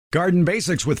Garden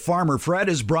Basics with Farmer Fred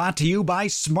is brought to you by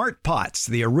Smart Pots,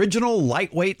 the original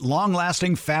lightweight,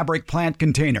 long-lasting fabric plant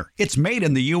container. It's made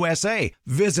in the USA.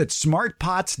 Visit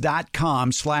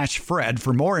smartpots.com/Fred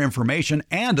for more information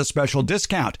and a special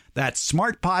discount. That's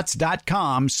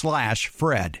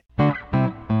smartpots.com/Fred.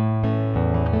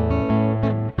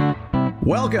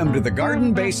 Welcome to the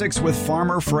Garden Basics with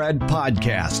Farmer Fred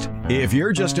podcast. If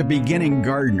you're just a beginning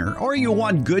gardener or you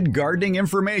want good gardening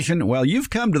information, well, you've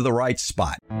come to the right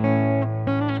spot.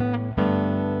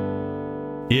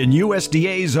 In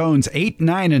USDA zones 8,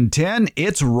 9, and 10,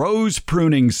 it's rose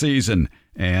pruning season.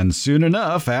 And soon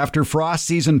enough, after frost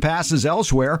season passes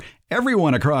elsewhere,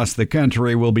 everyone across the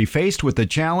country will be faced with the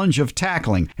challenge of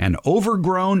tackling an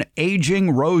overgrown,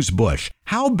 aging rose bush.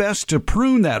 How best to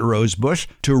prune that rose bush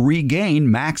to regain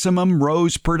maximum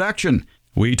rose production?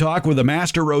 We talk with a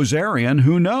master rosarian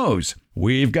who knows.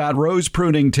 We've got rose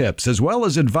pruning tips as well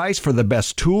as advice for the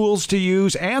best tools to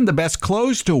use and the best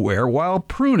clothes to wear while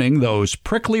pruning those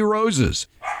prickly roses.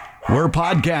 We're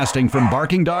podcasting from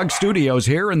Barking Dog Studios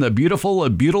here in the beautiful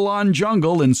Abutilon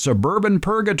jungle in suburban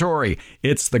Purgatory.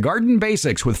 It's the Garden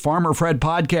Basics with Farmer Fred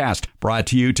podcast, brought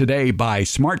to you today by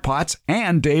Smart Pots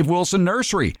and Dave Wilson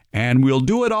Nursery. And we'll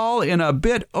do it all in a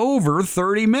bit over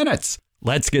 30 minutes.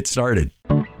 Let's get started.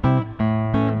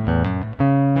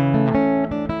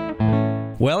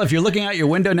 Well, if you're looking out your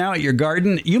window now at your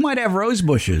garden, you might have rose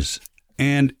bushes.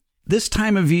 And this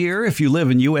time of year, if you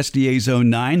live in USDA Zone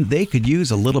 9, they could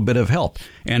use a little bit of help.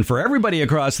 And for everybody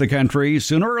across the country,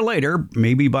 sooner or later,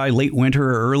 maybe by late winter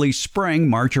or early spring,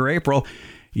 March or April,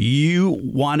 you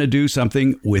want to do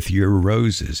something with your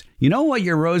roses. You know what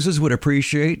your roses would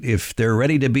appreciate if they're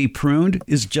ready to be pruned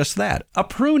is just that, a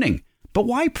pruning. But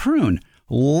why prune?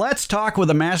 Let's talk with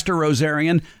a master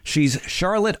rosarian. She's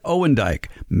Charlotte Owendyke,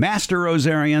 master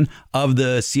rosarian of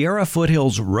the Sierra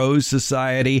Foothills Rose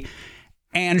Society.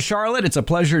 And Charlotte, it's a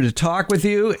pleasure to talk with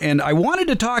you. And I wanted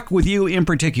to talk with you in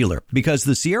particular because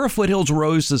the Sierra Foothills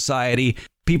Rose Society,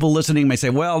 people listening may say,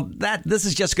 well, this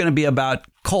is just going to be about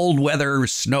cold weather,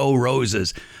 snow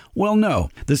roses. Well, no.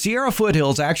 The Sierra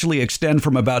Foothills actually extend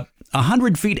from about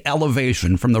 100 feet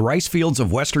elevation from the rice fields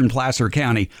of western Placer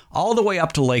County all the way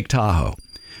up to Lake Tahoe.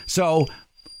 So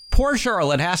poor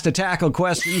Charlotte has to tackle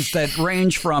questions that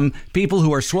range from people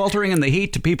who are sweltering in the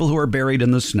heat to people who are buried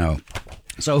in the snow.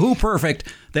 So who perfect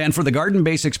than for the Garden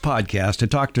Basics podcast to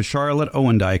talk to Charlotte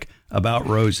Owendyke about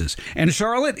roses. And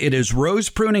Charlotte, it is rose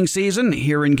pruning season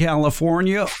here in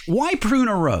California. Why prune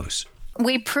a rose?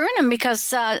 We prune them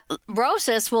because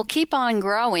roses will keep on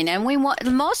growing, and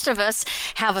most of us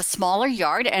have a smaller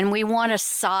yard, and we want to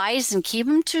size and keep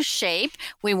them to shape.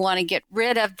 We want to get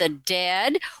rid of the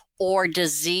dead or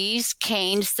diseased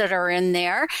canes that are in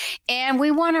there. And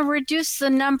we want to reduce the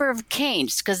number of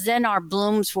canes because then our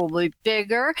blooms will be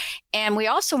bigger. And we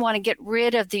also want to get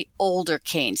rid of the older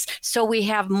canes. So we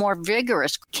have more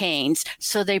vigorous canes.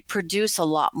 So they produce a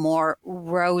lot more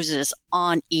roses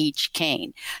on each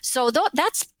cane. So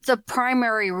that's the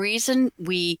primary reason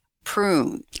we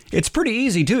prune. It's pretty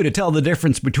easy, too, to tell the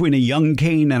difference between a young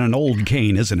cane and an old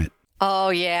cane, isn't it? Oh,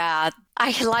 yeah.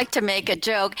 I like to make a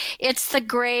joke. It's the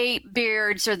gray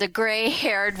beards or the gray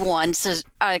haired ones,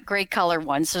 gray colored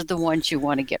ones are the ones you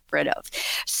want to get rid of.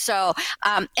 So,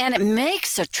 and it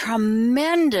makes a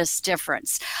tremendous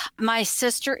difference. My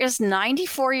sister is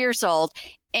 94 years old.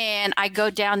 And I go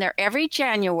down there every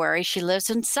January. She lives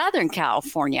in Southern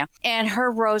California, and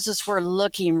her roses were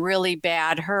looking really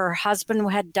bad. Her husband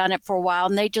had done it for a while,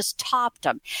 and they just topped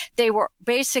them. They were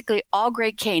basically all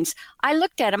gray canes. I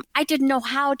looked at them. I didn't know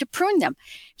how to prune them.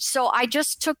 So I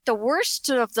just took the worst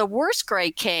of the worst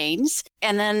gray canes,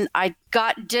 and then I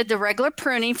did the regular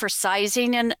pruning for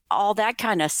sizing and all that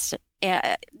kind of stuff.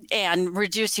 And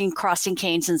reducing crossing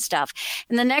canes and stuff.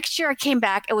 And the next year I came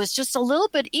back, it was just a little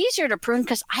bit easier to prune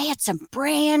because I had some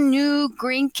brand new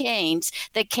green canes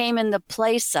that came in the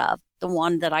place of the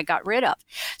one that I got rid of.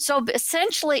 So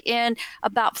essentially in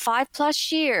about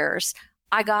 5+ years,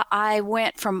 I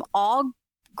went from all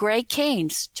gray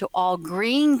canes to all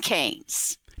green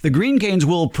canes. The green canes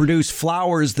will produce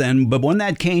flowers then, but when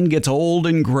that cane gets old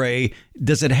and gray,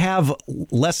 does it have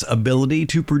less ability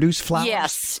to produce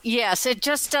flowers? Yes. It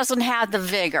just doesn't have the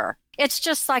vigor. It's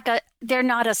just like they're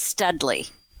not as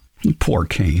studly. Poor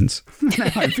canes.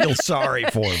 I feel sorry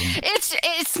for them.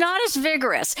 It's not as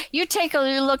vigorous. You take a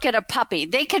look at a puppy.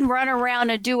 They can run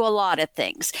around and do a lot of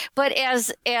things. But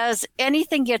as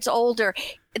anything gets older,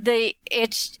 the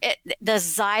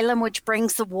xylem, which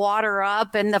brings the water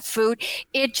up, and the food,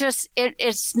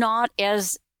 it's not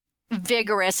as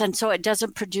vigorous, and so it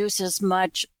doesn't produce as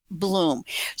much bloom.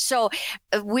 So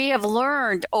we have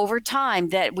learned over time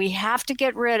that we have to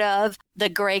get rid of the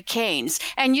gray canes.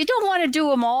 And you don't want to do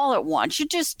them all at once. You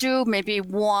just do maybe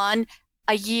one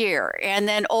a year. And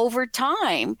then over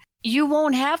time, you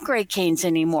won't have gray canes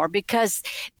anymore, because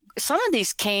some of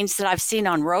these canes that I've seen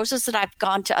on roses that I've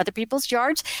gone to other people's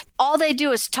yards, all they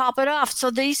do is top it off.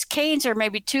 So these canes are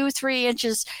maybe 2-3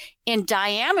 inches in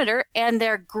diameter, and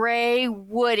they're gray,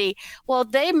 woody. Well,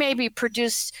 they maybe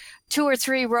produce 2 or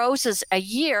 3 roses a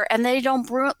year, and they don't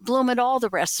bloom at all the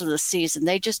rest of the season.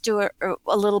 They just do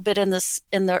a little bit in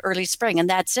the early spring, and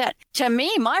that's it. To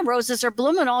me, my roses are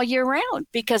blooming all year round,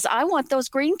 because I want those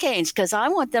green canes, because I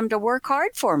want them to work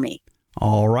hard for me.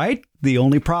 All right. The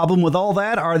only problem with all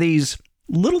that are these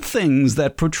little things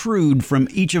that protrude from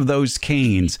each of those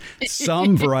canes.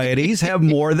 Some varieties have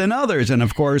more than others. And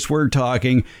of course, we're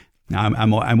talking,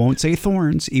 I won't say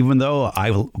thorns, even though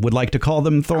I would like to call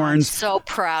them thorns. I'm so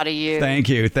proud of you. Thank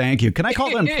you. Thank you. Can I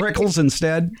call them prickles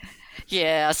instead?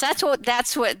 Yes, that's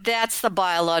the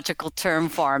biological term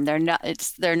for them.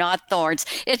 They're not thorns.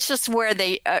 It's just where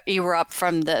they erupt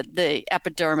from the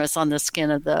epidermis on the skin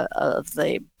of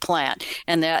the plant,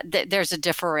 and there's a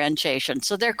differentiation.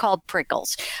 So they're called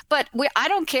prickles. But I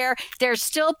don't care. They're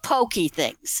still pokey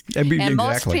things. And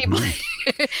most people,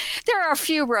 there are a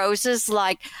few roses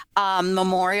like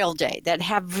Memorial Day that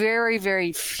have very,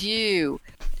 very few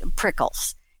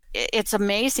prickles. It's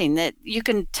amazing that you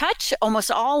can touch almost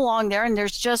all along there, and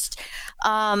there's just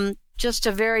a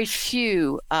very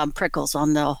few prickles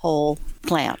on the whole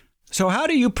plant. So how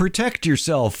do you protect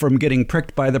yourself from getting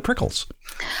pricked by the prickles?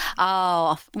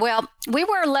 Oh, well, we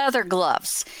wear leather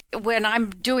gloves. When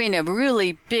I'm doing a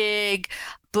really big,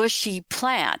 bushy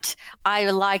plant, I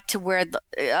like to wear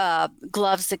the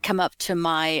gloves that come up to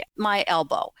my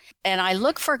elbow. And I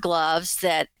look for gloves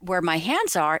that where my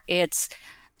hands are,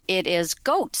 it is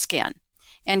goat skin.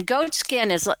 And goat skin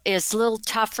is a little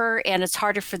tougher, and it's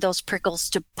harder for those prickles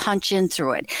to punch in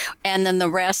through it. And then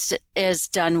the rest is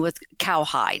done with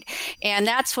cowhide. And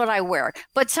that's what I wear.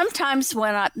 But sometimes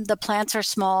when the plants are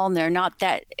small and they're not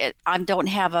I don't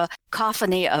have a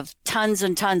cacophony of tons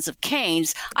and tons of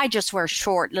canes, I just wear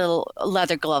short little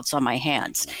leather gloves on my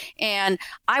hands. And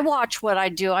I watch what I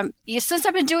do. Since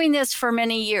I've been doing this for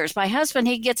many years, my husband,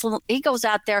 he goes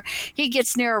out there, he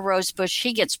gets near a rose bush,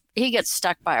 he gets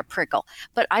stuck by a prickle.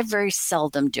 But I very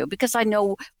seldom do, because I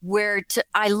know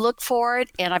I look for it,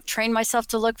 and I've trained myself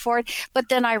to look for it. But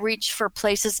then I reach for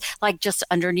places like just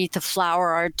underneath a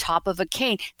flower or top of a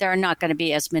cane. There are not going to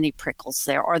be as many prickles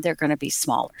there, or they're going to be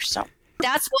smaller. So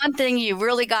that's one thing you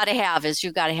really got to have is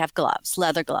you got to have gloves,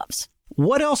 leather gloves.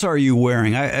 What else are you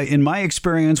wearing? In my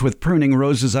experience with pruning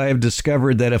roses, I have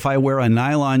discovered that if I wear a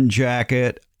nylon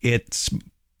jacket, it's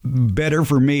better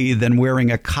for me than wearing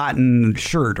a cotton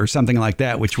shirt or something like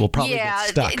that, which will probably get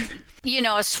stuck.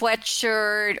 A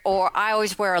sweatshirt, or I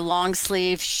always wear a long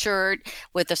sleeve shirt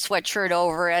with a sweatshirt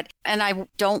over it. And I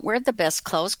don't wear the best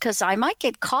clothes because I might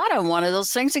get caught on one of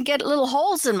those things and get little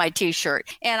holes in my t-shirt.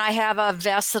 And I have a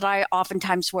vest that I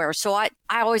oftentimes wear. So I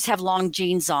always have long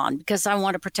jeans on because I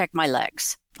want to protect my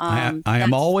legs. I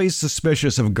am always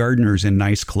suspicious of gardeners in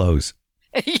nice clothes.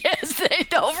 Yes, they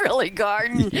don't really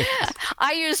garden. Yes.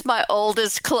 I use my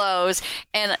oldest clothes,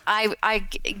 and I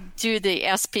do the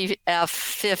SPF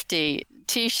 50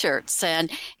 t-shirts,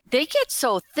 and they get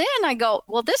so thin. I go,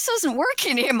 well, this doesn't work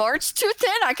anymore. It's too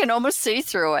thin. I can almost see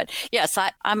through it. Yes,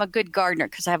 I'm a good gardener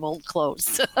because I have old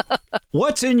clothes.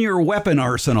 What's in your weapon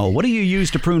arsenal? What do you use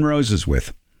to prune roses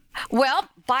with? Well,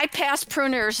 bypass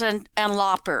pruners and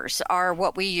loppers are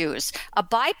what we use. A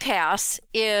bypass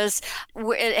it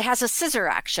has a scissor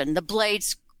action. The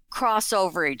blades cross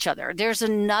over each other. There's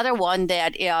another one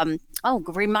that,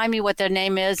 remind me what the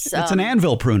name is. It's an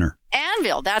anvil pruner.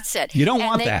 Anvil, that's it. You don't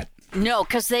want that. No,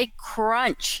 because they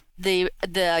crunch the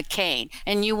cane,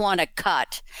 and you want to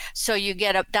cut. So you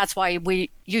that's why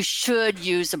you should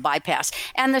use a bypass.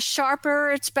 And the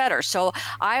sharper, it's better. So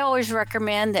I always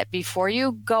recommend that before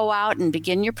you go out and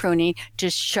begin your pruning,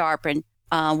 just sharpen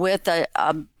with a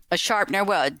sharpener,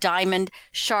 a diamond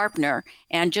sharpener,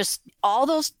 and just all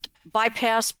those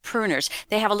bypass pruners,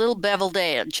 they have a little beveled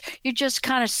edge. You just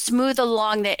kind of smooth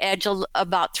along the edge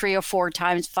about 3 or 4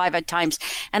 times, 5 times,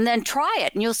 and then try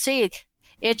it, and you'll see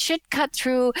it should cut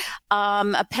through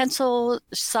a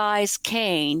pencil-sized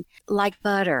cane like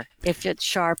butter if it's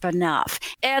sharp enough.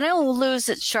 And it will lose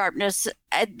its sharpness.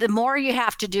 The more you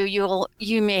have to do,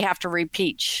 you may have to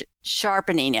repeat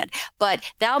sharpening it. But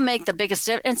that'll make the biggest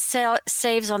difference and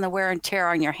saves on the wear and tear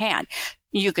on your hand.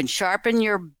 You can sharpen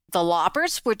the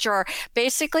loppers, which are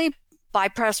basically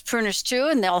bypass pruners too,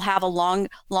 and they'll have a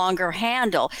longer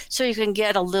handle, so you can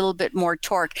get a little bit more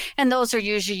torque. And those are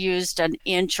usually used an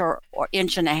inch or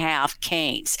inch and a half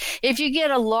canes. If you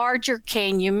get a larger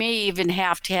cane, you may even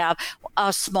have to have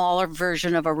a smaller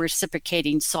version of a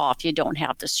reciprocating saw if you don't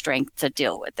have the strength to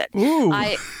deal with it.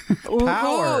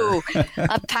 Power.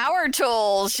 Power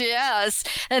tools, yes.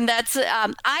 And that's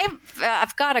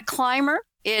I've got a climber.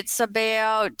 It's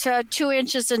about 2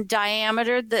 inches in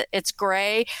diameter. It's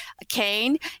gray, a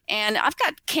cane, and I've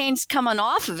got canes coming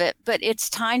off of it, but it's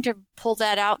time to pull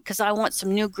that out because I want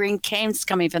some new green canes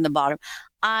coming from the bottom.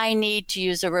 I need to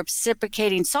use a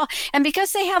reciprocating saw. And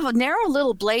because they have narrow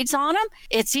little blades on them,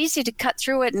 it's easy to cut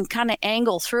through it and kind of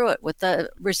angle through it with the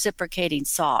reciprocating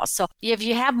saw. So if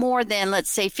you have more than, let's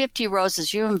say, 50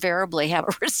 roses, you invariably have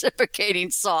a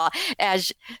reciprocating saw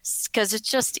because it's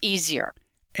just easier.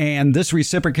 And this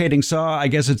reciprocating saw, I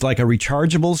guess it's like a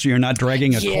rechargeable, so you're not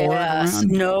dragging a cord around? Yes,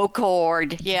 no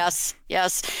cord. Yes.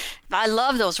 I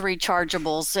love those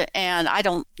rechargeables, and I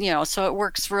don't, so it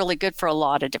works really good for a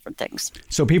lot of different things.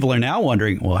 So people are now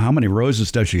wondering, well, how many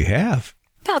roses does she have?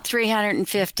 About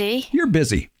 350. You're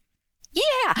busy.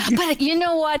 Yeah, but you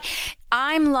know what?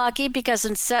 I'm lucky because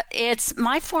it's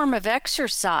my form of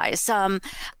exercise.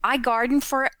 I garden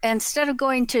instead of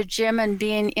going to gym and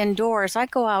being indoors, I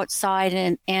go outside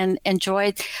and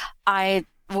enjoy.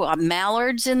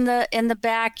 Mallards in the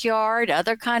backyard,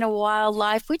 other kind of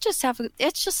wildlife.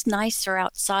 It's just nicer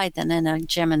outside than in a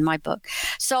gym in my book.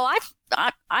 So I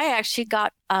actually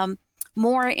got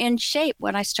more in shape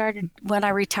when I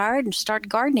retired and started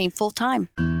gardening full time.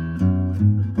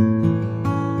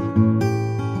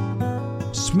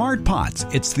 Smart Pots.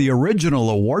 It's the original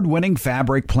award-winning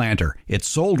fabric planter. It's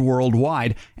sold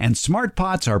worldwide, and Smart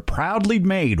Pots are proudly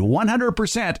made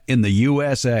 100% in the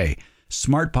USA.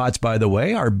 Smart Pots, by the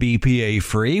way, are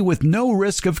BPA-free with no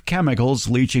risk of chemicals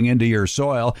leaching into your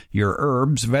soil, your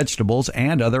herbs, vegetables,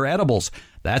 and other edibles.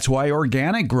 That's why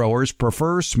organic growers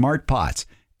prefer Smart Pots,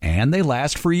 and they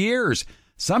last for years.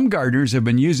 Some gardeners have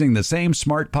been using the same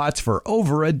Smart Pots for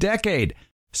over a decade.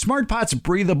 Smart Pot's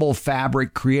breathable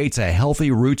fabric creates a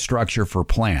healthy root structure for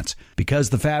plants. Because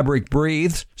the fabric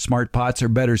breathes, Smart Pots are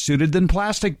better suited than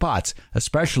plastic pots,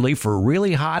 especially for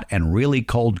really hot and really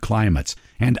cold climates.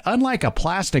 And unlike a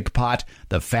plastic pot,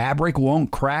 the fabric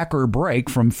won't crack or break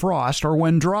from frost or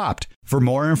when dropped. For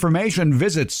more information,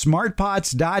 visit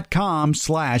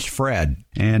smartpots.com/Fred.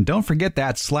 And don't forget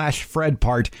that /Fred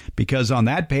part, because on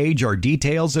that page are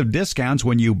details of discounts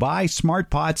when you buy Smart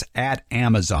Pots at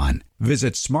Amazon.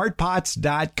 Visit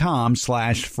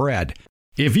smartpots.com/Fred.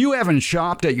 If you haven't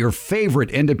shopped at your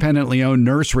favorite independently owned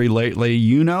nursery lately,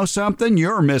 you know something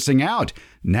you're missing out.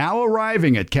 Now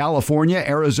arriving at California,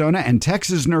 Arizona, and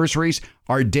Texas nurseries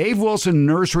are Dave Wilson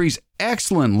Nursery's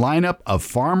excellent lineup of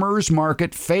farmers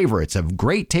market favorites of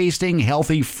great tasting,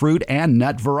 healthy fruit and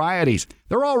nut varieties.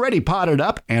 They're already potted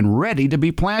up and ready to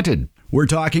be planted. We're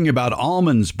talking about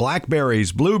almonds,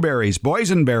 blackberries, blueberries,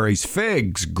 boysenberries,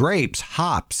 figs, grapes,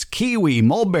 hops, kiwi,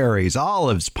 mulberries,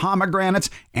 olives, pomegranates,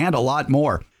 and a lot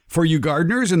more. For you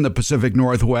gardeners in the Pacific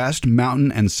Northwest, mountain,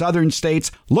 and southern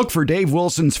states, look for Dave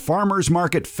Wilson's Farmers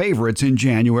Market favorites in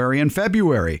January and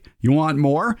February. You want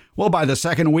more? Well, by the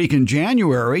second week in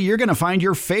January, you're going to find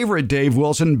your favorite Dave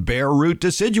Wilson bare root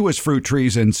deciduous fruit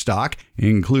trees in stock,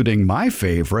 including my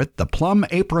favorite, the plum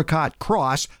apricot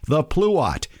cross, the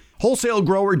Pluot. Wholesale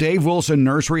grower Dave Wilson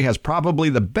Nursery has probably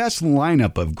the best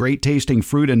lineup of great tasting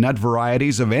fruit and nut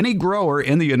varieties of any grower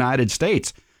in the United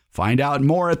States. Find out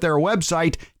more at their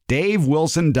website,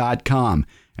 davewilson.com.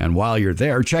 And while you're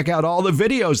there, check out all the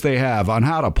videos they have on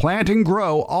how to plant and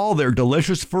grow all their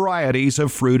delicious varieties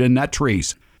of fruit and nut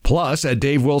trees. Plus, at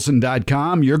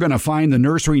davewilson.com, you're going to find the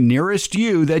nursery nearest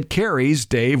you that carries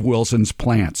Dave Wilson's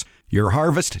plants. Your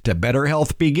harvest to better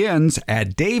health begins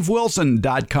at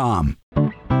davewilson.com.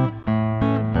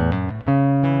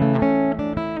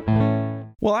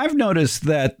 Well, I've noticed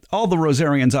that all the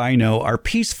rosarians I know are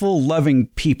peaceful, loving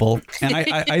people. And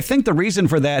I think the reason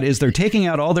for that is they're taking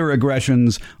out all their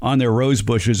aggressions on their rose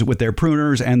bushes with their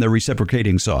pruners and their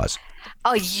reciprocating saws.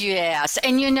 Oh, yes.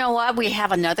 And you know what? We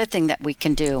have another thing that we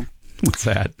can do. What's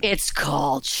that? It's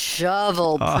called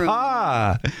shovel pruning.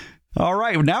 Aha! All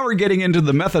right. Now we're getting into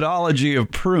the methodology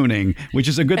of pruning, which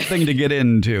is a good thing to get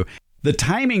into. The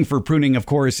timing for pruning, of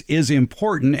course, is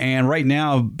important, and right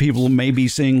now people may be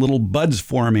seeing little buds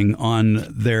forming on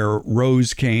their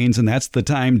rose canes, and that's the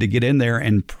time to get in there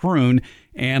and prune.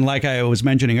 And like I was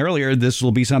mentioning earlier, this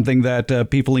will be something that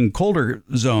people in colder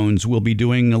zones will be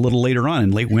doing a little later on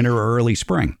in late winter or early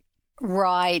spring.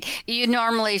 Right. You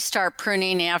normally start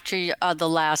pruning after the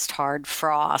last hard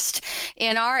frost.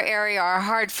 In our area, our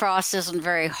hard frost isn't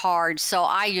very hard, so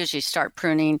I usually start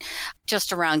pruning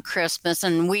just around Christmas,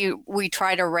 and we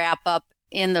try to wrap up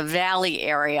in the valley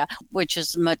area, which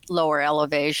is much lower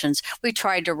elevations. We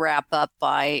tried to wrap up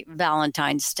by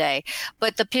Valentine's Day,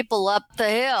 but the people up the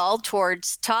hill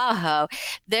towards Tahoe,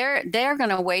 they're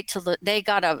going to wait till they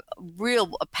got a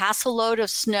pass a load of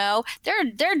snow.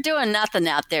 They're doing nothing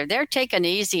out there. They're taking it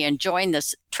easy, enjoying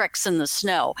the tricks in the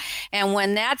snow. And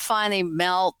when that finally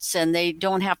melts and they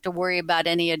don't have to worry about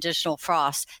any additional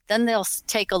frost, then they'll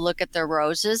take a look at their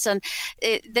roses. And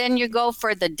then you go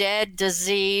for the dead,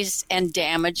 diseased, and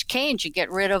damaged canes. You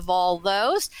get rid of all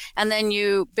those. And then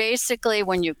you basically,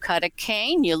 when you cut a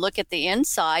cane, you look at the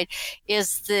inside.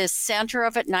 Is the center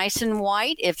of it nice and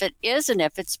white? If it isn't,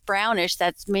 if it's brownish,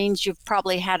 that means you've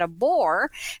probably had a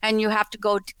boar and you have to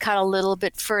go cut a little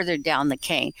bit further down the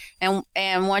cane.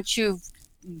 And once you've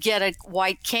get a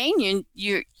white cane,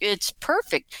 it's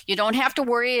perfect. You don't have to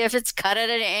worry if it's cut at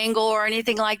an angle or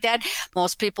anything like that.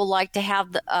 Most people like to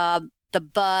have the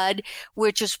bud,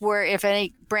 which is where if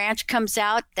any branch comes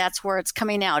out, that's where it's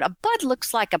coming out. A bud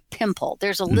looks like a pimple.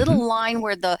 There's a little line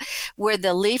where the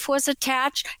leaf was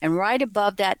attached, and right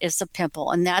above that is a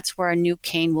pimple, and that's where a new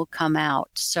cane will come out.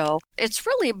 So it's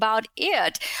really about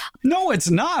it. No, it's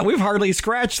not. We've hardly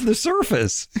scratched the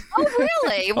surface. Oh,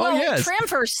 really? Well, yes. Trim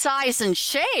for size and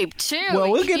shape, too. Well,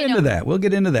 we'll get into that. We'll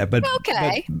get into that. But,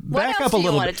 okay. But back what else up a do you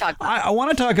little want bit. To talk about? I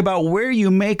want to talk about where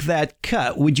you make that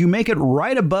cut. Would you make it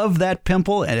right above that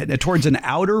pimple and towards an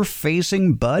outer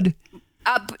facing bud?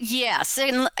 Yes.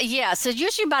 And yes, it's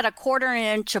usually about a quarter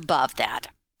inch above that.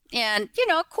 And,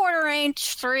 a quarter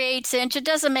inch, 3/8 inch, it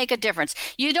doesn't make a difference.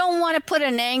 You don't want to put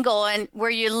an angle in where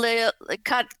you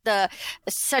cut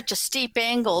such a steep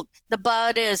angle. The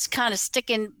bud is kind of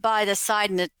sticking by the side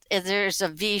and there's a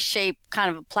V-shaped kind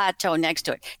of a plateau next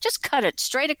to it. Just cut it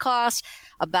straight across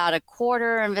about a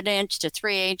quarter of an inch to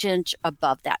 3/8 inch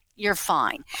above that. You're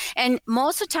fine. And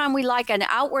most of the time we like an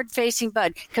outward facing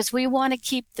bud because we want to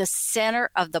keep the center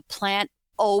of the plant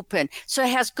open so it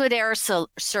has good air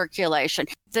circulation.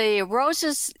 The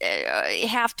roses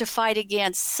have to fight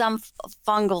against some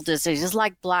fungal diseases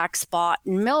like black spot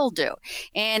and mildew.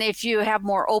 And if you have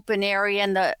more open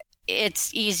area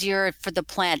it's easier for the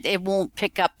plant. It won't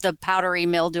pick up the powdery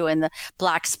mildew and the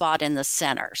black spot in the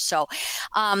center. So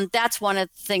that's one of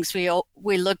the things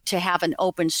we look to have an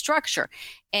open structure.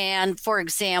 And for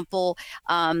example,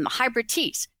 hybrid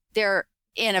teas, they're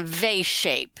in a vase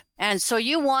shape. And so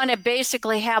you want to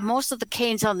basically have most of the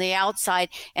canes on the outside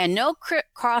and no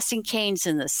crossing canes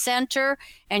in the center.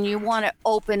 And you want to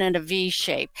open in a V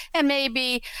shape. And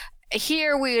maybe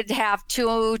here we would have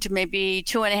 2 to maybe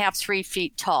 2.5, 3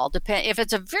 feet tall. If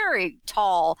it's a very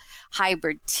tall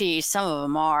hybrid tea, some of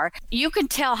them are, you can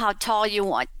tell how tall you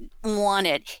want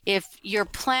it. If your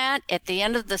plant at the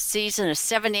end of the season is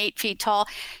 7, 8 feet tall,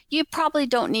 you probably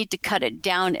don't need to cut it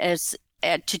down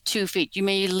to 2 feet. You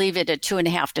may leave it at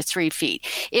 2.5 to 3 feet.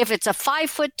 If it's a 5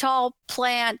 foot tall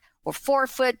plant or 4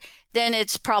 foot, then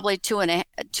it's probably 2 to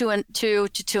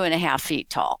 2.5 feet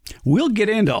tall. We'll get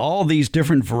into all these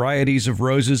different varieties of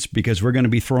roses because we're going to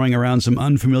be throwing around some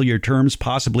unfamiliar terms,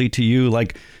 possibly to you,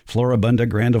 like Floribunda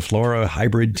grandiflora,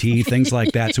 hybrid tea, things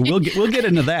like that. So we'll get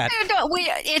into that.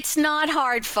 It's not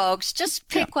hard, folks. Just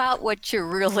pick out what you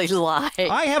really like.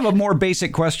 I have a more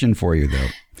basic question for you, though.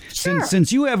 Sure.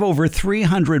 Since you have over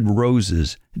 300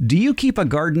 roses, do you keep a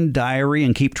garden diary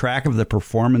and keep track of the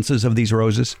performances of these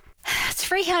roses?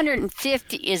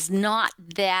 350 is not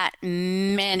that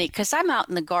many because I'm out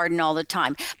in the garden all the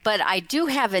time. But I do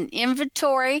have an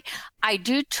inventory. I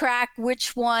do track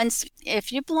which ones.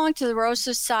 If you belong to the Rose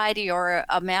Society or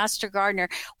a master gardener,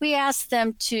 we ask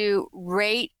them to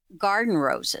rate garden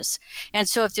roses. And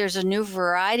so if there's a new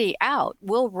variety out,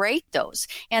 we'll rate those.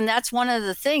 And that's one of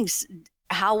the things.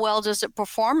 How well does it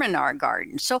perform in our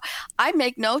garden? So I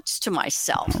make notes to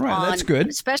myself. Right, that's good.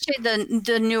 Especially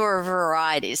the newer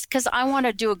varieties, because I want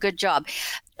to do a good job.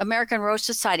 American Rose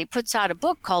Society puts out a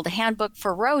book called Handbook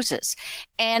for Roses,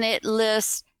 and it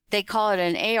lists, they call it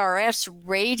an ARS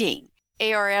rating.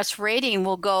 ARS rating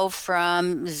will go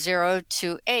from 0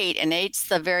 to 8, and 8's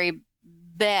the very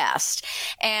best.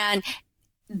 And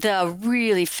the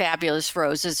really fabulous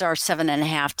roses are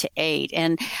 7.5 to 8.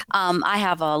 And I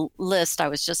have a list I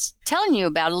was just telling you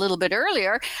about a little bit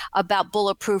earlier about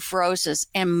bulletproof roses.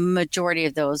 And majority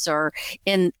of those are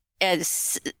in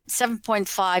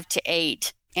 7.5 to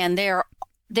 8. And they're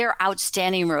they're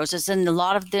outstanding roses, and a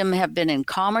lot of them have been in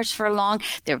commerce for long.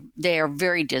 They are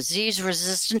very disease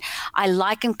resistant. I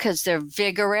like them because they're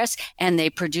vigorous and they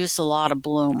produce a lot of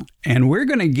bloom. And we're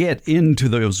going to get into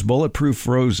those bulletproof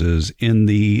roses in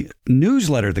the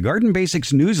newsletter, the Garden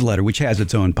Basics newsletter, which has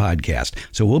its own podcast.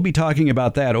 So we'll be talking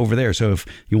about that over there. So if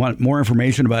you want more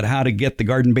information about how to get the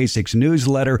Garden Basics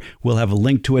newsletter, we'll have a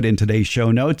link to it in today's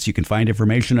show notes. You can find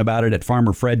information about it at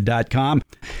farmerfred.com.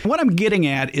 What I'm getting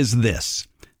at is this.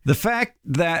 The fact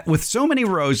that with so many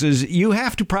roses, you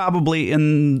have to probably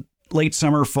in late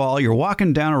summer, fall, you're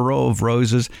walking down a row of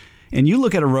roses and you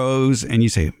look at a rose and you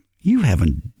say, you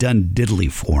haven't done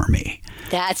diddly for me.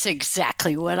 That's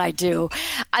exactly what I do.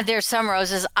 There's some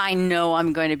roses I know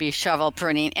I'm going to be shovel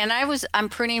pruning, and I'm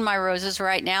pruning my roses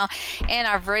right now, and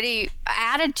I've already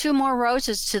added 2 more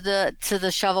roses to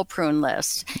the shovel prune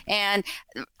list. And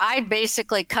I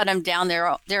basically cut them down.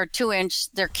 They're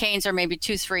 2-inch. Their canes are maybe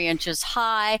 2-3 inches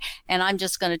high, and I'm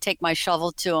just going to take my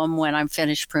shovel to them when I'm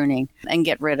finished pruning and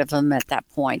get rid of them at that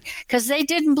point because they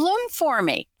didn't bloom for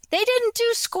me. They didn't do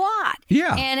squat.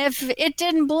 Yeah. And if it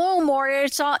didn't bloom or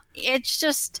it's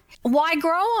just, why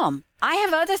grow them? I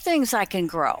have other things I can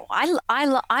grow.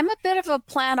 I'm a bit of a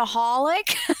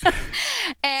plantaholic.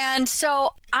 And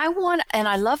so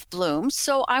I love blooms.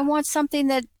 So I want something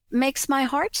that makes my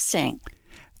heart sing.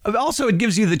 Also, it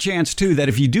gives you the chance, too, that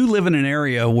if you do live in an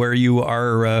area where you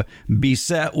are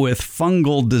beset with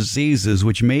fungal diseases,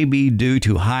 which may be due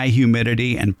to high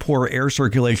humidity and poor air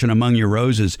circulation among your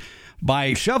roses,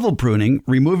 by shovel pruning,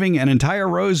 removing an entire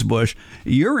rose bush,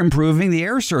 you're improving the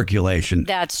air circulation.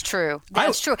 That's true.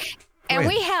 That's true. And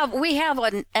we have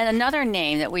another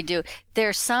name that we do.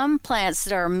 There's some plants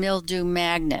that are mildew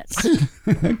magnets.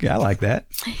 Okay, I like that.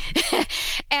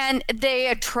 And they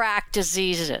attract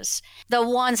diseases. The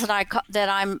ones that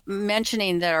I'm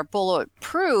mentioning that are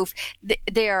bulletproof,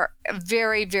 they are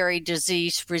very, very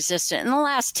disease resistant. In the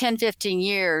last 10, 15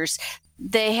 years,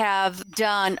 they have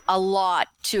done a lot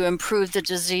to improve the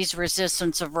disease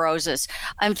resistance of roses.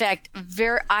 In fact,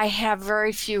 I have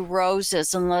very few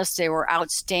roses, unless they were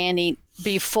outstanding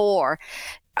before,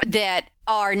 that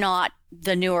are not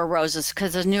the newer roses,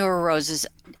 because the newer roses,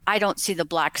 I don't see the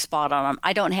black spot on them.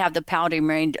 I don't have the powdery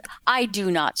mildew. I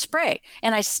do not spray.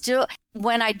 And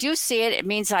when I do see it, it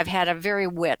means I've had a very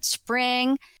wet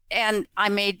spring. And I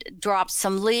may drop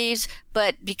some leaves,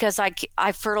 but because I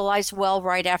fertilize well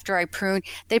right after I prune,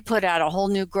 they put out a whole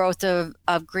new growth of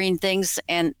green things,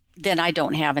 and then I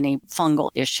don't have any fungal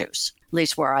issues, at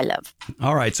least where I live.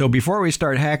 All right. So before we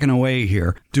start hacking away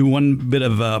here, do one bit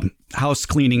of house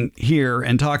cleaning here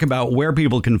and talk about where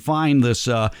people can find this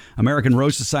American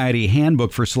Rose Society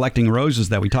handbook for selecting roses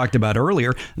that we talked about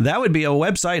earlier. That would be a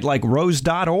website like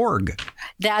rose.org.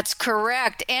 That's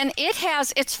correct. And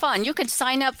it's fun. You could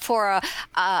sign up for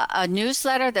a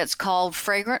newsletter that's called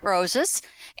Fragrant Roses.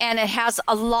 And it has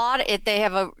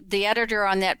the editor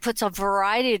on that puts a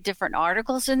variety of different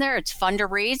articles in there. It's fun to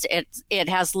read. It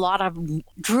has a lot of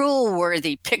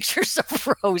drool-worthy pictures of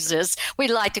roses. We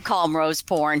like to call them rose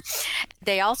porn.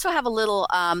 They also have a little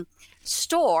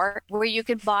store where you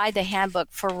can buy the handbook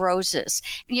for roses.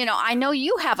 I know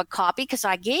you have a copy because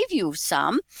I gave you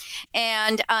some,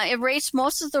 and it rates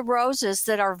most of the roses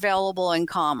that are available in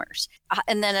commerce.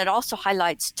 And then it also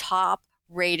highlights top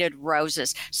rated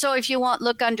roses. So if you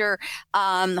look under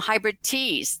hybrid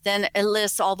teas, then it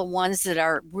lists all the ones that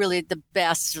are really the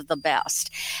best of the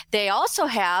best. They also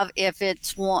have, if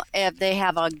they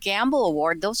have a Gamble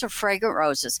Award, those are fragrant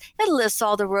roses. It lists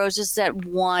all the roses that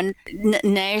won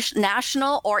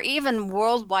national or even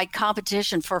worldwide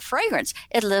competition for fragrance.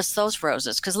 It lists those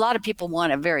roses because a lot of people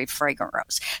want a very fragrant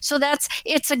rose. So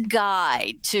it's a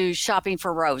guide to shopping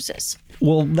for roses.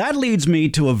 Well, that leads me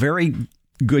to a very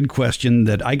good question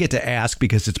that I get to ask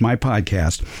because it's my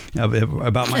podcast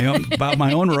about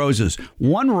my own roses.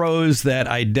 One rose that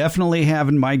I definitely have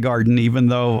in my garden, even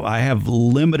though I have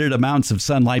limited amounts of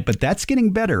sunlight, but that's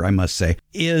getting better, I must say,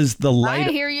 is the light.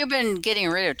 I hear you've been getting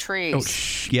rid of trees. Oh,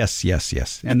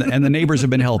 yes. And the neighbors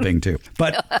have been helping too.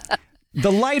 But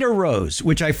the lighter rose,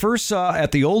 which I first saw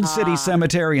at the Old City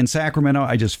Cemetery in Sacramento,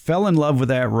 I just fell in love with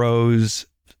that rose.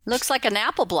 Looks like an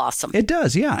apple blossom. It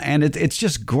does, yeah. And it's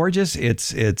just gorgeous.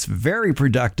 It's very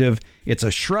productive. It's a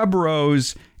shrub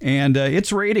rose, and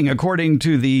its rating, according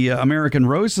to the American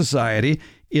Rose Society,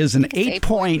 is an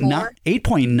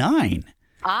 8.9.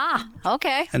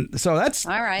 Okay. And so that's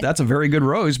all right. That's a very good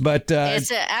rose, but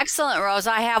it's an excellent rose.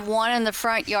 I have one in the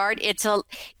front yard. It's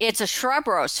a shrub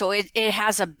rose, so it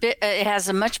has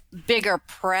a much bigger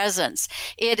presence.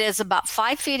 It is about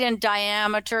 5 feet in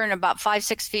diameter and about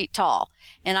 5-6 feet tall,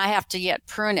 and I have to yet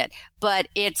prune it. But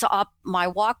it's up my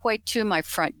walkway to my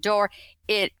front door.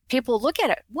 People look at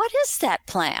it. What is that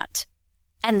plant?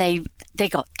 And they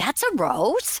go, "That's a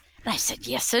rose." And I said,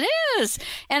 "Yes, it is."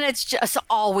 And it's just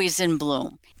always in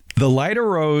bloom. The lighter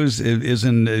rose is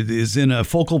in a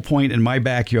focal point in my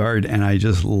backyard, and I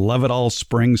just love it all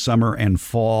spring, summer, and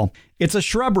fall. It's a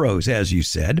shrub rose, as you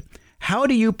said. How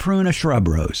do you prune a shrub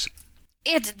rose?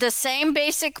 It's the same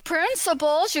basic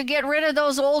principles. You get rid of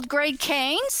those old gray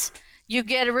canes. You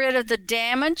get rid of the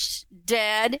damaged,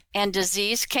 dead, and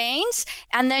diseased canes,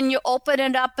 and then you open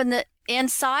it up in the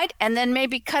inside and then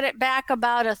maybe cut it back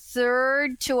about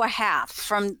 1/3 to 1/2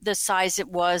 from the size it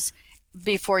was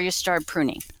before you start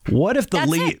pruning. What if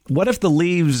the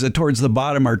leaves towards the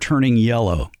bottom are turning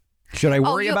yellow? Should I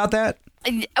worry about that?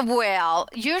 Well,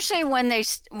 usually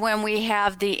when we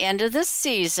have the end of the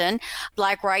season,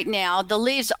 like right now, the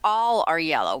leaves all are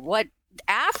yellow.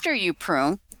 After you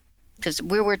prune, because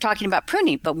we were talking about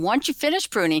pruning, but once you finish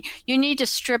pruning, you need to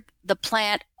strip the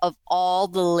plant of all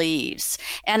the leaves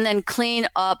and then clean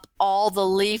up all the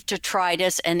leaf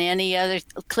detritus and any other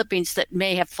clippings that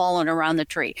may have fallen around the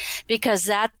tree, because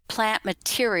that plant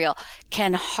material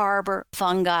can harbor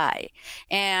fungi.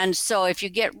 And so if you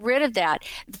get rid of that,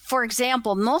 for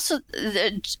example, most of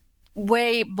the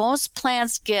way most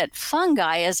plants get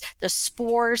fungi is the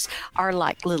spores are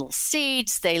like little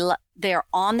seeds. They're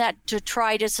on that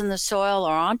detritus in the soil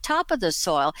or on top of the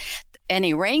soil.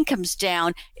 Any rain comes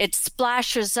down, it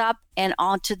splashes up and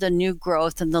onto the new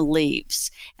growth in the leaves.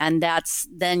 And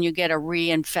then you get a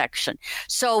reinfection.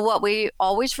 So what we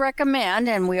always recommend,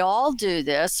 and we all do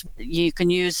this, you can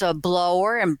use a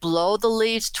blower and blow the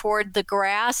leaves toward the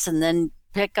grass and then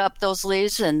pick up those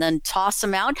leaves and then toss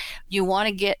them out. You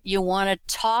want to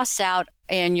toss out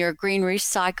in your green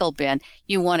recycle bin.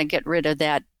 You want to get rid of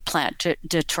that plant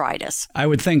detritus. I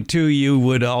would think too you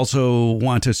would also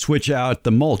want to switch out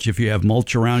the mulch if you have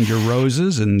mulch around your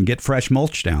roses and get fresh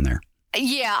mulch down there.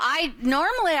 Yeah,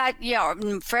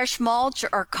 fresh mulch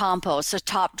or compost, a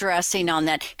top dressing on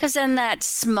that, because then that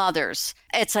smothers.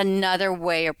 It's another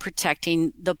way of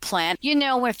protecting the plant.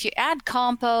 If you add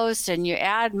compost and you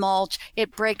add mulch,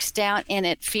 it breaks down and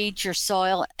it feeds your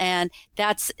soil, and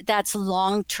that's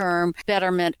long-term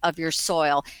betterment of your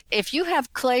soil. If you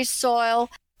have clay soil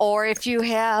or if you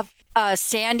have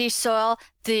sandy soil,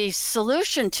 the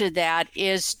solution to that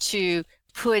is to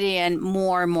put in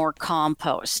more and more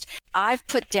compost. I've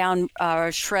put down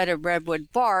shredded redwood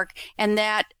bark, and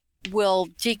that will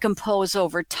decompose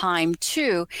over time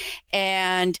too,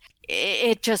 and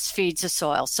it just feeds the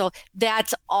soil. So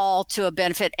that's all to a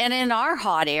benefit. And in our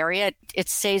hot area, it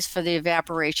saves for the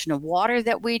evaporation of water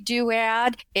that we do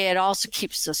add. It also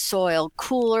keeps the soil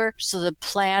cooler, so the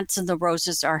plants and the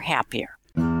roses are happier.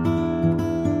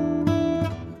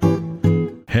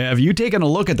 Have you taken a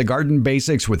look at the Garden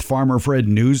Basics with Farmer Fred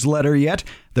newsletter yet?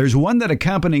 There's one that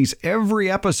accompanies every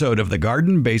episode of the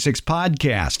Garden Basics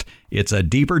podcast. It's a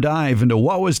deeper dive into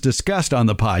what was discussed on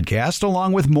the podcast,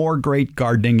 along with more great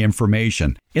gardening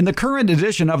information. In the current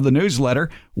edition of the newsletter,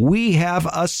 we have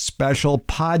a special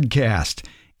podcast.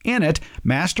 In it,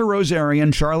 Master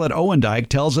Rosarian Charlotte Owendijk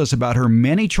tells us about her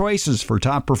many choices for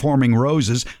top-performing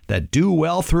roses that do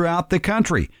well throughout the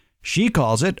country. She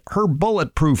calls it her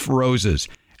bulletproof roses.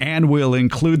 And we'll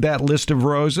include that list of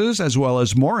roses as well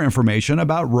as more information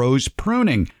about rose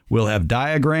pruning. We'll have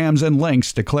diagrams and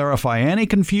links to clarify any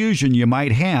confusion you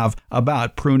might have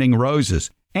about pruning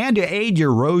roses. And to aid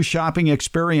your rose shopping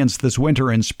experience this winter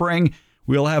and spring,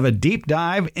 we'll have a deep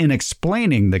dive in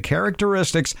explaining the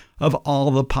characteristics of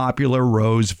all the popular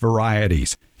rose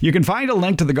varieties. You can find a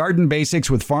link to the Garden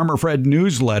Basics with Farmer Fred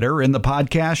newsletter in the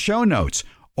podcast show notes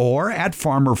or at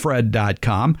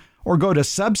farmerfred.com. or go to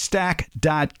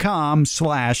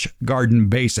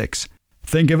substack.com/gardenbasics.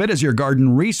 Think of it as your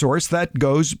garden resource that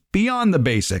goes beyond the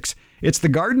basics. It's the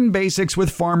Garden Basics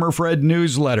with Farmer Fred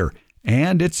newsletter,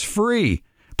 and it's free.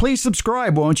 Please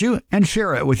subscribe, won't you? And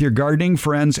share it with your gardening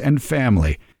friends and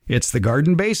family. It's the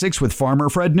Garden Basics with Farmer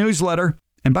Fred newsletter.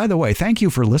 And by the way, thank you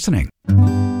for listening.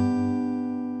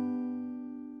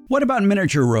 What about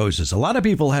miniature roses? A lot of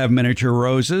people have miniature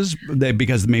roses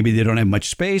because maybe they don't have much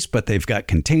space, but they've got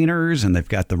containers and they've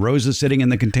got the roses sitting in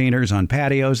the containers on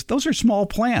patios. Those are small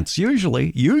plants,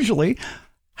 usually.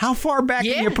 How far back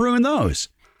can you prune those?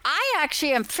 I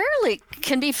actually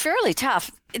can be fairly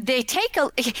tough. They're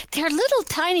little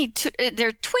tiny,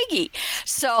 they're twiggy.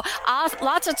 So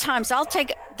lots of times I'll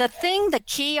take the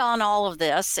key on all of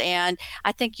this, and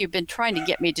I think you've been trying to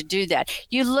get me to do that.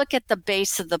 You look at the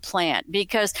base of the plant,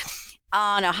 because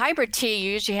on a hybrid tea,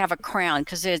 you usually have a crown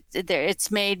because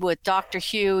it's made with Dr.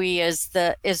 Huey as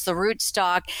the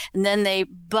rootstock, and then they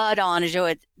bud onto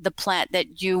it the plant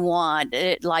that you want,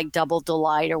 like Double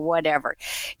Delight or whatever.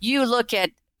 You look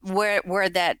at where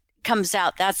that comes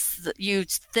out. You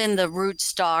thin the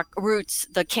roots,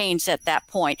 the canes at that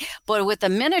point. But with the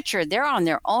miniature, they're on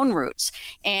their own roots,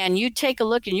 and you take a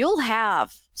look, and you'll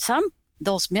have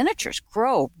those miniatures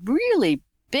grow really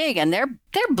big, and they're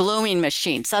blooming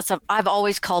machines. I've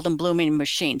always called them blooming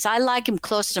machines. I like them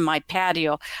close to my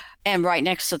patio and right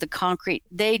next to the concrete.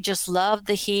 They just love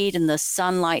the heat and the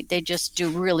sunlight. They just do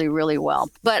really, really well.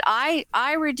 But I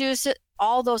reduce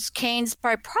all those canes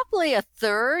by probably a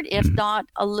third, if not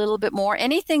a little bit more.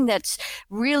 Anything that's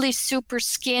really super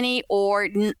skinny or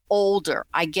older,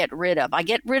 I get rid of. I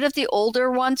get rid of the older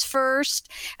ones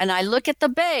first, and I look at the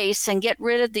base and get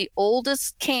rid of the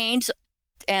oldest canes,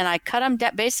 and I cut them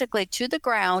basically to the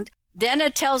ground. Then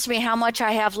it tells me how much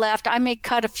I have left. I may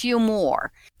cut a few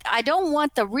more. I don't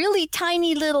want the really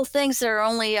tiny little things that are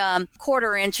only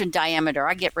quarter inch in diameter.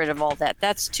 I get rid of all that.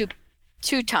 That's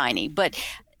too tiny.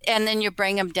 And then you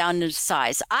bring them down to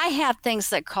size. I have things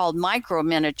that are called micro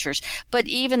miniatures, but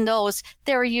even those,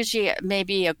 they're usually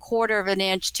maybe a quarter of an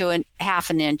inch to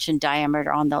half an inch in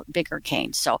diameter on the bigger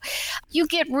canes. So you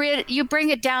bring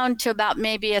it down to about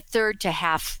maybe a third to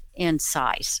half in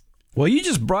size. Well, you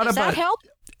just brought up. Does that help?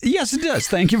 Yes, it does.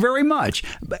 Thank you very much.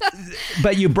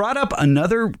 But you brought up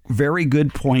another very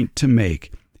good point to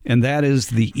make, and that is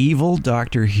the evil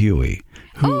Dr. Huey,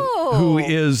 who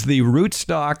is the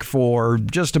rootstock for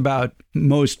just about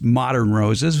most modern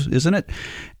roses, isn't it?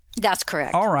 That's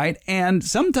correct. All right. And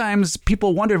sometimes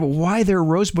people wonder why their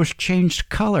rosebush changed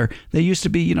color. They used to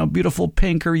be, beautiful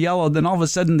pink or yellow. Then all of a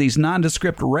sudden, these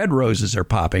nondescript red roses are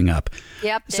popping up.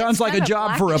 Yep. Sounds like a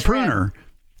job for a pruner.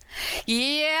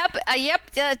 Yep.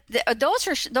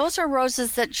 Those are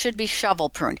roses that should be shovel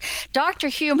pruned. Dr.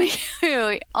 Huey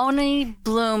only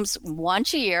blooms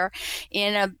once a year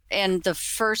in the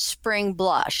first spring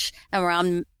blush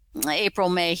around April,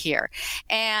 May here.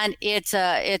 And it's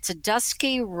a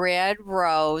dusky red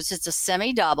rose. It's a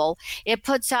semi-double. It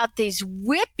puts out these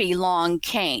whippy long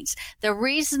canes. The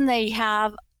reason they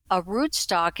have a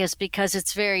rootstock is because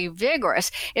it's very vigorous.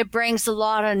 It brings a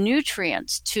lot of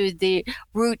nutrients to the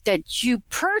root that you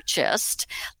purchased,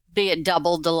 be it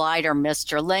Double Delight or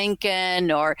Mr. Lincoln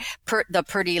or the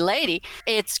Pretty Lady.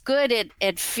 It's good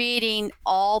at feeding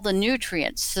all the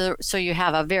nutrients, so you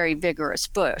have a very vigorous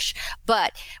bush.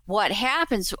 But what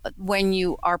happens when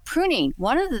you are pruning,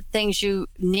 one of the things you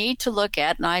need to look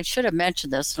at, and I should have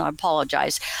mentioned this, and I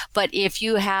apologize, but if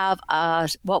you have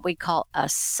what we call a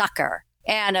sucker,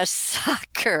 and a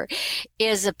sucker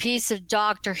is a piece of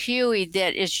Dr. Huey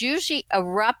that is usually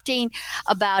erupting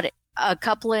about a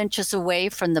couple inches away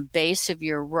from the base of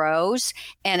your rose,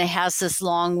 and it has this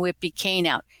long whippy cane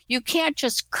out. You can't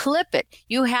just clip it.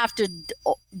 You have to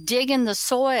dig in the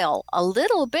soil a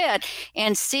little bit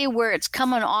and see where it's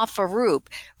coming off a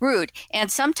root.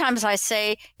 And sometimes I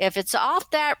say, if it's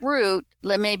off that root,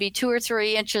 maybe 2 or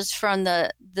 3 inches from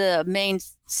the main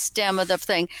stem of the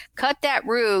thing, cut that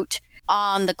root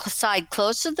on the side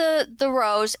close to the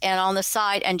rose and on the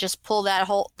side, and just pull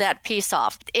that piece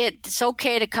off. It's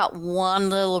okay to cut one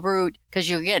little root because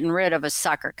you're getting rid of a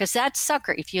sucker. Because that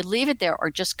sucker, if you leave it there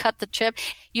or just cut the tip,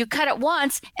 you cut it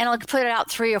once and it'll put it out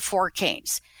 3 or 4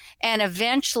 canes. And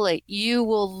eventually you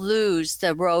will lose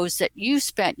the rose that you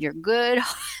spent your good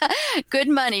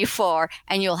money for,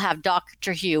 and you'll have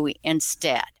Dr. Huey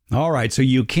instead. All right, so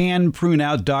you can prune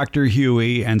out Dr.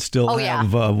 Huey and still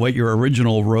have what your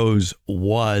original rose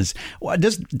was.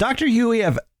 Does Dr. Huey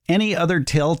have any other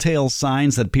telltale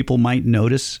signs that people might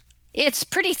notice? It's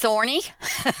pretty thorny.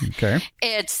 Okay.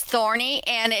 It's thorny,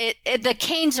 and the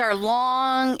canes are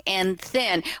long and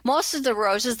thin. Most of the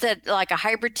roses that, like a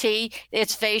hybrid tea,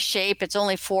 it's vase shape. It's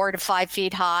only 4 to 5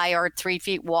 feet high or 3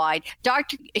 feet wide.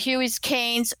 Dr. Huey's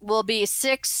canes will be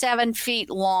 6-7 feet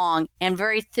long and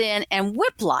very thin and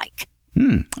whip-like.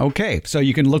 Okay, so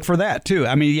you can look for that too.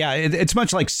 I mean, yeah, it's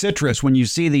much like citrus. When you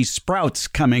see these sprouts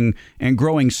coming and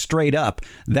growing straight up,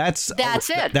 that's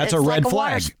it. That's a red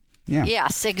flag. Yeah.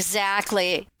 Yes,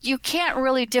 exactly. You can't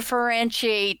really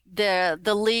differentiate the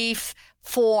leaf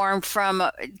form from,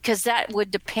 because that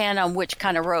would depend on which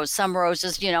kind of rose. Some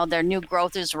roses, their new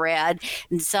growth is red,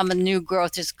 and some new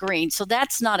growth is green. So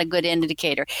that's not a good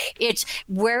indicator. It's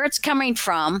where it's coming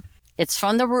from It's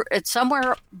from the root. It's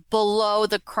somewhere below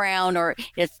the crown, or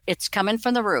it's coming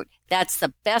from the root. That's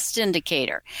the best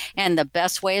indicator. And the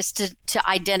best way is to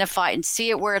identify and see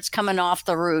it where it's coming off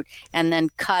the root, and then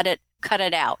cut it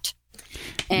out.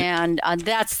 And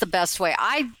that's the best way.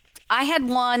 I had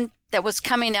one that was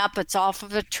coming up. It's off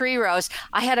of a tree rose.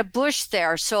 I had a bush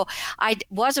there, so I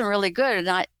wasn't really good.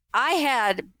 And I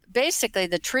had basically,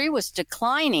 the tree was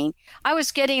declining. I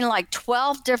was getting like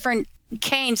 12 different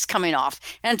canes coming off.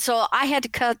 And so I had to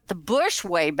cut the bush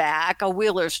way back, a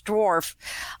Wheeler's dwarf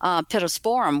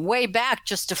pittosporum, way back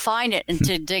just to find it and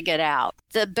to dig it out.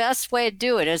 The best way to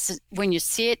do it is when you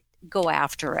see it, go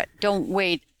after it. Don't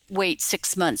wait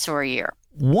 6 months or a year.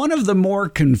 One of the more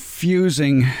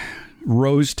confusing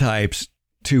rose types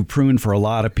to prune for a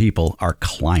lot of people are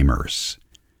climbers.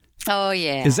 Oh,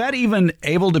 yeah. Is that even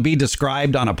able to be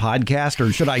described on a podcast,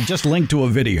 or should I just link to a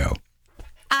video?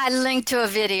 I linked to a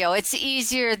video. It's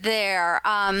easier there.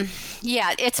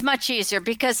 Yeah, it's much easier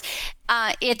because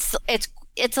it's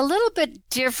a little bit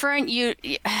different.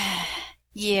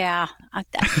 Yeah,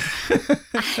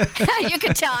 you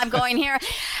can tell I'm going here.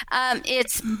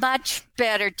 It's much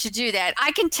better to do that.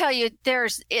 I can tell you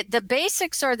the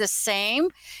basics are the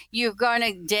same. You're going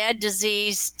to dead,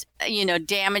 diseased,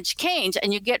 damaged canes,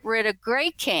 and you get rid of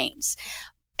gray canes.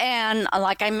 And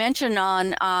like I mentioned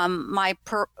on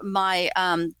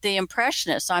the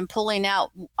Impressionist, I'm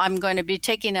going to be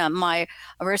taking my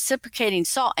reciprocating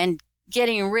salt and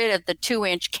getting rid of the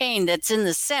 2-inch cane that's in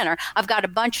the center. I've got a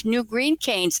bunch of new green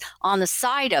canes on the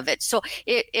side of it. So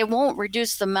it won't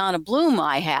reduce the amount of bloom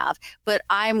I have, but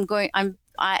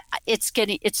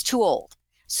it's too old.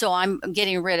 So I'm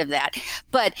getting rid of that.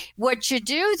 But what you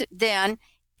do then,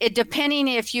 depending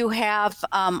if you have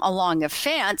along a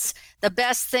fence, the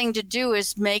best thing to do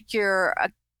is make your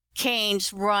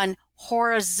canes run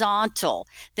horizontal.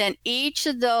 Then each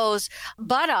of those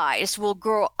bud eyes will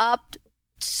grow up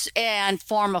and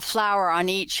form a flower on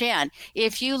each end.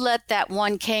 If you let that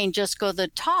one cane just go to the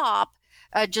top,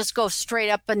 just go straight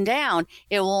up and down,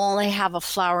 it will only have a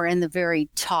flower in the very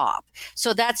top.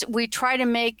 So we try to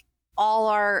make all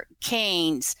our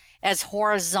canes as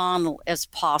horizontal as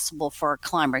possible for a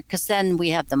climber, because then we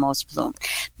have the most bloom.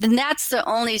 Then that's the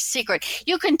only secret.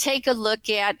 You can take a look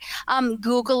at,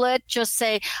 Google it, just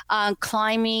say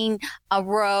climbing a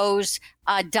rose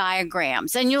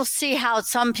diagrams, and you'll see how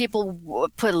some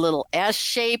people put a little S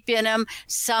shape in them.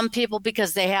 Some people,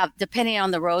 because they have, depending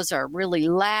on the rose, are really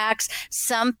lax.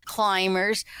 Some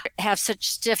climbers have such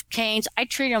stiff canes. I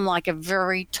treat them like a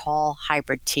very tall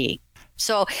hybrid tea.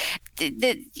 So,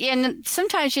 and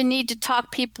sometimes you need to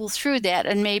talk people through that.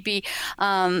 And maybe,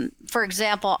 for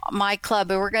example, my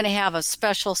club, we're going to have a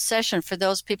special session for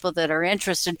those people that are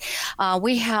interested.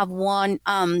 We have one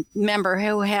member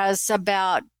who has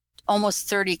about almost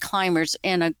 30 climbers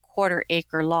in a 1/4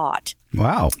 acre lot.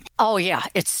 Wow. Oh, yeah.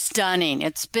 It's stunning.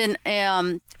 It's been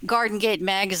Garden Gate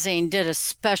magazine did a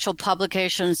special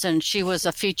publications, and she was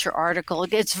a feature article.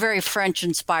 It's very French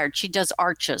inspired. She does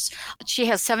arches. She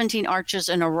has 17 arches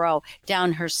in a row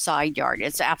down her side yard.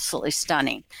 It's absolutely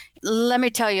stunning. Let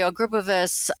me tell you, a group of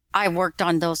us, I worked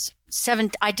on those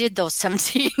I did those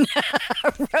 17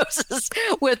 roses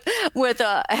with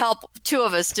help. 2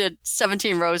 of us did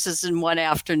 17 roses in one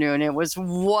afternoon. It was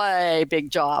way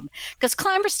big job because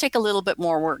climbers take a little bit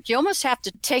more work. You almost have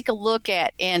to take a look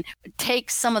at and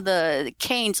take some of the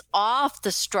canes off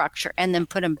the structure and then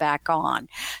put them back on.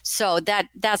 So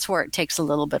that's where it takes a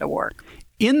little bit of work.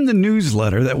 In the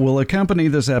newsletter that will accompany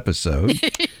this episode,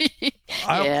 yes.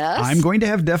 I'm going to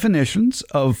have definitions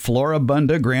of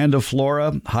Floribunda,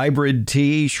 grandiflora, hybrid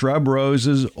tea, shrub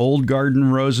roses, old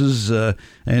garden roses,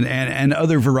 and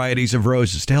other varieties of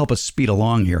roses to help us speed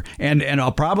along here. And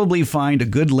I'll probably find a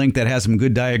good link that has some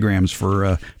good diagrams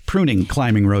for pruning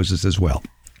climbing roses as well.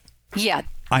 Yeah.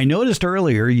 I noticed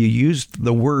earlier you used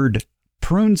the word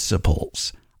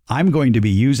prunciples. I'm going to be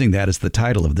using that as the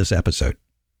title of this episode.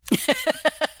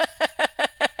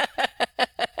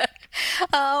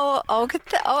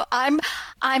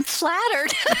 I'm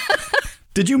flattered.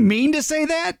 Did you mean to say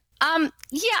that?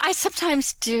 Yeah, I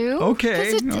sometimes do.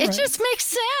 Okay. It just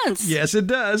makes sense. Yes, it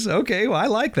does. Okay, well, I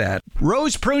like that.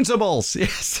 Rose Pruncibles,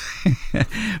 yes.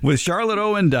 With Charlotte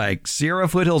Owendyke, Sierra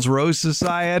Foothills Rose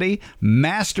Society,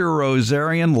 Master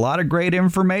Rosarian, a lot of great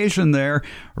information there.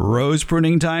 Rose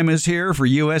pruning time is here for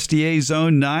USDA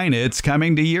Zone 9. It's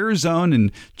coming to your zone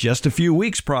in just a few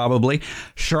weeks, probably.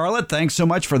 Charlotte, thanks so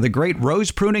much for the great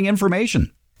rose pruning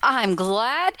information. I'm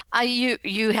glad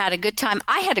you had a good time.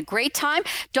 I had a great time.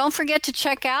 Don't forget to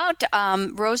check out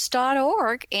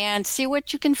rose.org and see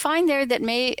what you can find there that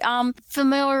may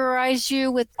familiarize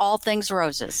you with all things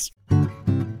roses.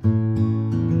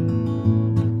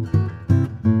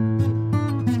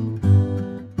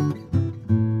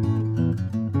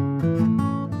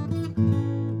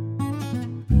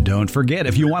 Don't forget,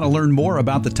 if you want to learn more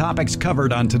about the topics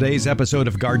covered on today's episode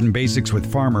of Garden Basics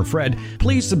with Farmer Fred,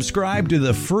 please subscribe to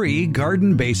the free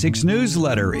Garden Basics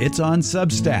newsletter. It's on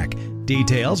Substack.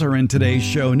 Details are in today's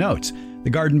show notes. The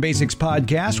Garden Basics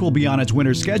podcast will be on its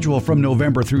winter schedule from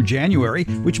November through January,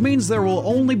 which means there will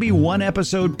only be one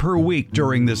episode per week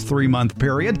during this 3-month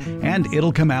period, and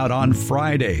it'll come out on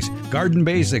Fridays. Garden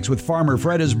Basics with Farmer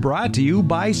Fred is brought to you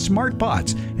by Smart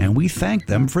Pots, and we thank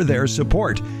them for their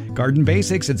support. Garden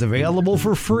Basics, it's available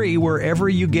for free wherever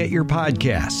you get your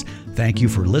podcasts. Thank you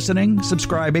for listening,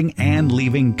 subscribing, and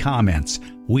leaving comments.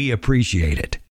 We appreciate it.